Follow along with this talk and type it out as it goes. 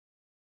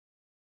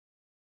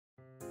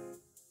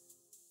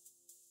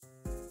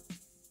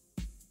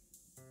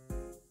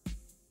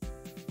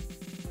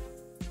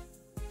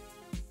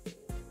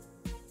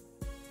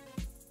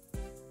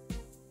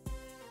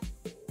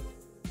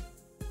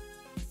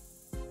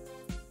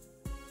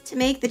To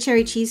make the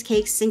cherry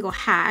cheesecake single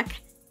hack,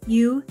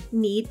 you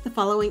need the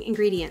following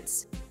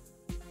ingredients.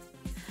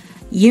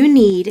 You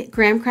need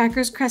graham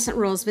crackers, crescent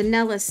rolls,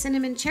 vanilla,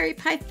 cinnamon, cherry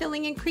pie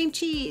filling, and cream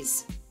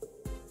cheese.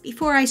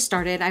 Before I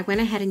started, I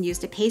went ahead and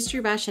used a pastry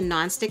brush and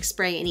nonstick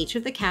spray in each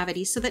of the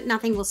cavities so that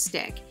nothing will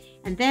stick.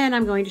 And then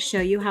I'm going to show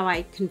you how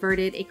I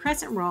converted a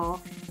crescent roll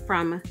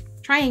from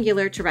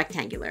triangular to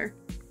rectangular.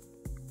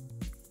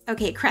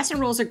 Okay, crescent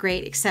rolls are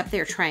great except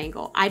they're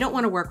triangle. I don't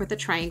want to work with a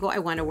triangle, I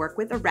want to work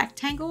with a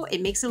rectangle.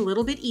 It makes it a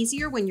little bit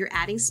easier when you're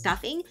adding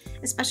stuffing,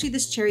 especially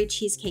this cherry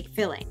cheesecake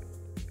filling.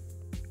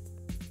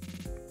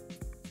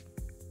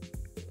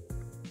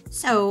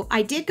 So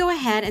I did go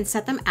ahead and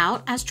set them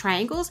out as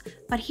triangles,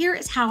 but here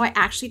is how I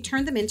actually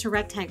turned them into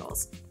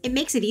rectangles. It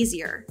makes it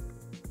easier.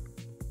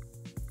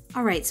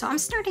 All right, so I'm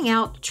starting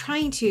out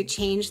trying to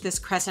change this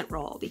crescent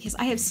roll because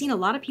I have seen a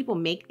lot of people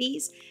make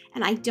these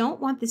and I don't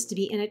want this to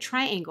be in a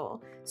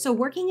triangle. So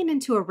working it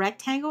into a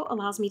rectangle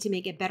allows me to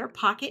make a better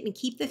pocket and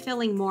keep the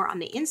filling more on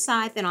the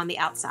inside than on the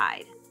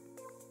outside.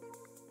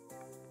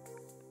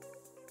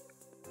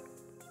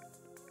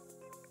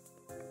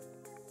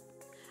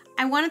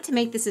 I wanted to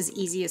make this as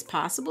easy as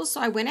possible, so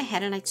I went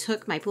ahead and I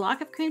took my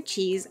block of cream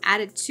cheese,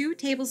 added 2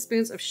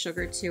 tablespoons of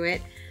sugar to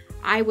it.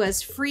 I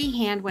was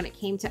freehand when it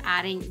came to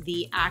adding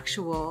the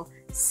actual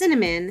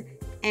cinnamon,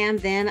 and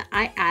then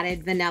I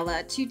added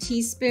vanilla, 2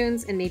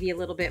 teaspoons and maybe a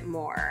little bit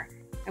more.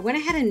 I went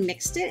ahead and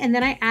mixed it, and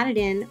then I added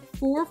in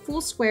 4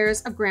 full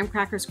squares of graham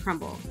crackers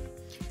crumbled.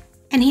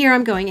 And here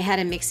I'm going ahead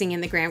and mixing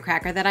in the graham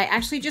cracker that I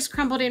actually just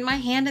crumbled in my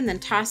hand and then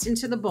tossed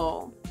into the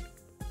bowl.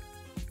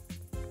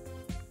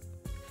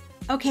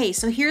 Okay,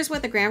 so here's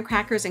what the graham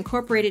crackers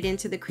incorporated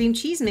into the cream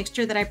cheese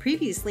mixture that I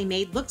previously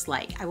made looks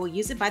like. I will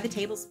use it by the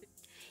tablespoon.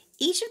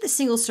 Each of the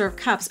single serve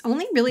cups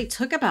only really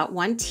took about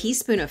 1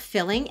 teaspoon of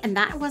filling, and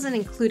that wasn't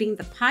including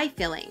the pie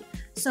filling.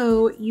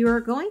 So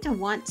you're going to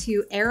want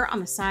to err on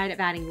the side of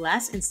adding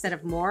less instead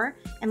of more,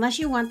 unless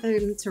you want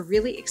them to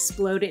really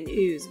explode and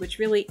ooze, which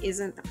really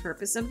isn't the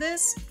purpose of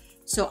this.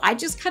 So I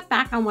just cut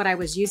back on what I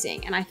was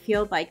using, and I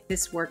feel like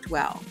this worked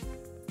well.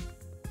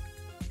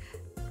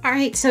 All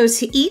right, so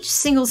to each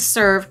single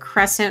serve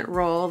crescent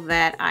roll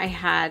that I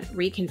had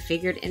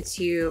reconfigured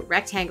into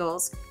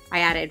rectangles, I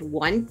added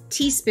 1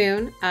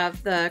 teaspoon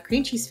of the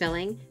cream cheese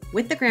filling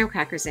with the graham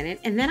crackers in it,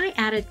 and then I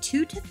added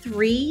 2 to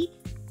 3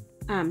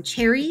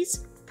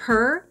 cherries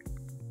per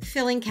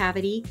filling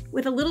cavity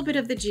with a little bit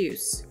of the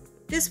juice.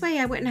 This way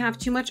I wouldn't have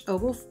too much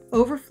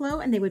overflow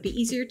and they would be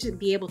easier to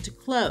be able to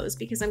close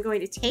because I'm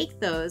going to take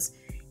those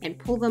and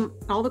pull them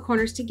all the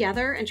corners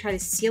together and try to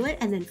seal it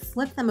and then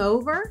flip them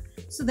over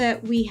so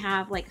that we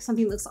have like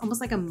something that looks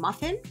almost like a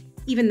muffin,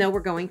 even though we're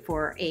going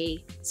for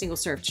a single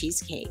serve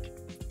cheesecake.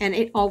 And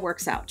it all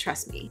works out,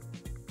 trust me.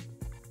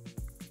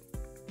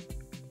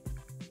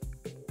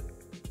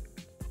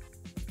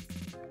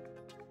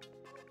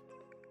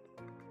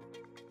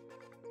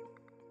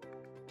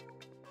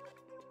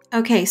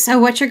 Okay, so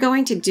what you're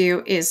going to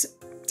do is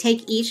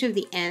take each of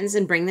the ends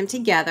and bring them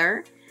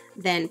together,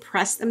 then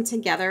press them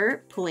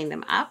together, pulling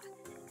them up,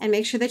 and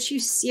make sure that you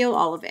seal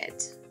all of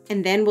it.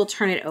 And then we'll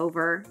turn it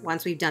over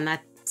once we've done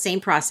that same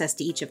process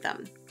to each of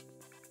them.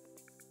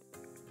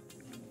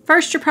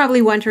 First, you're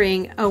probably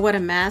wondering, oh, what a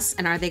mess,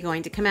 and are they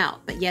going to come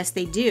out? But yes,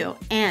 they do,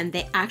 and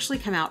they actually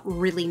come out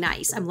really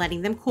nice. I'm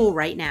letting them cool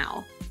right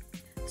now.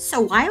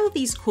 So while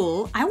these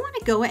cool, I want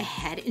to go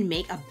ahead and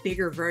make a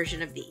bigger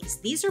version of these.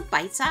 These are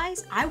bite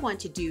size. I want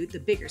to do the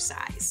bigger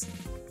size.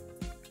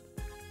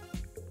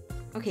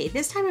 Okay,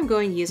 this time I'm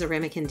going to use a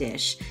ramekin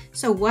dish.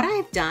 So what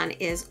I've done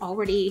is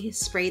already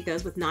sprayed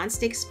those with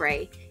nonstick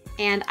spray,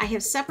 and I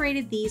have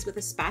separated these with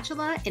a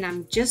spatula, and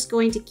I'm just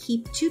going to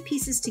keep 2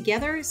 pieces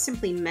together,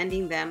 simply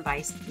mending them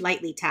by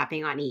lightly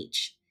tapping on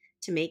each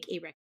to make a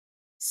rectangle.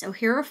 So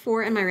here are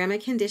 4 in my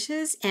ramekin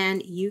dishes,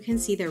 and you can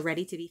see they're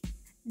ready to be.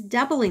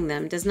 Doubling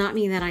them does not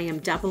mean that I am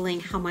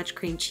doubling how much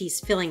cream cheese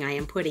filling I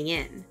am putting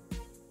in,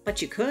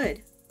 but you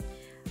could.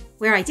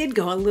 Where I did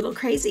go a little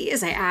crazy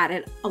is I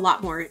added a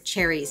lot more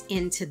cherries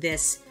into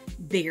this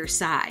bigger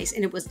size,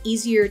 and it was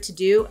easier to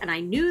do, and I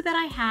knew that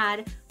I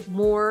had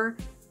more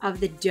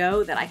of the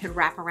dough that I could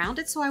wrap around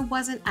it, so I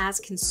wasn't as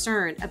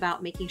concerned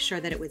about making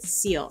sure that it would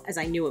seal as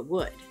I knew it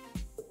would.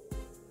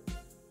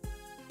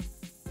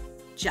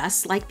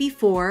 Just like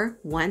before,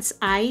 once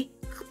I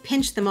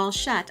pinched them all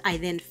shut, I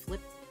then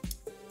flipped.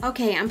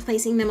 Okay, I'm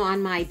placing them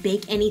on my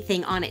bake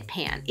anything on it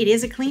pan. It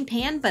is a clean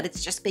pan, but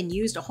it's just been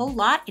used a whole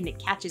lot and it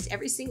catches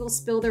every single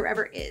spill there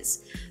ever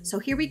is. So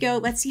here we go.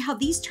 Let's see how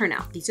these turn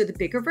out. These are the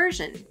bigger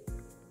version.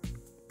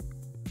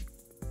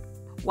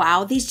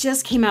 Wow, these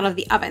just came out of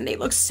the oven. They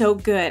look so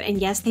good. And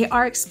yes, they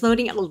are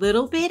exploding a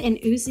little bit and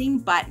oozing,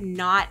 but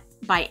not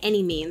by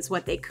any means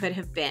what they could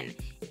have been.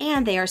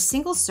 And they are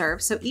single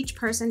serve, so each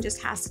person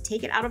just has to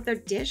take it out of their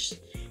dish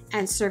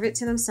and serve it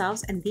to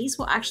themselves, and these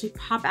will actually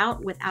pop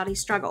out without a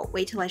struggle.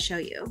 Wait till I show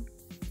you.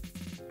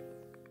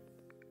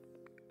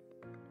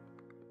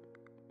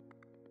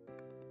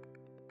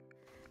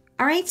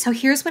 All right, so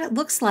here's what it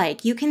looks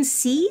like. You can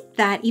see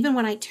that even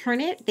when I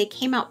turn it, they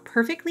came out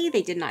perfectly.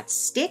 They did not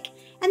stick,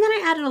 And then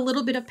I added a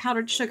little bit of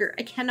powdered sugar.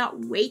 I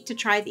cannot wait to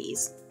try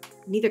these.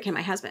 Neither can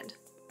my husband.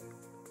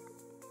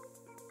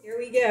 Here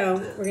we go.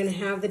 We're gonna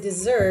have the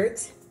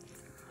dessert.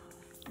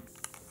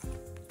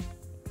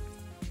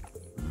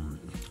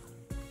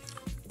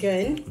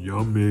 Good.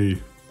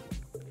 Yummy.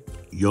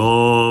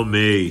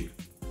 Yummy.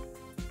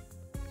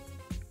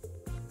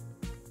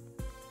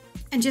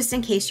 And just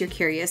in case you're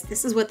curious,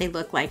 this is what they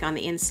look like on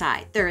the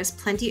inside. There is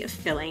plenty of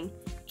filling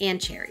and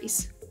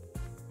cherries.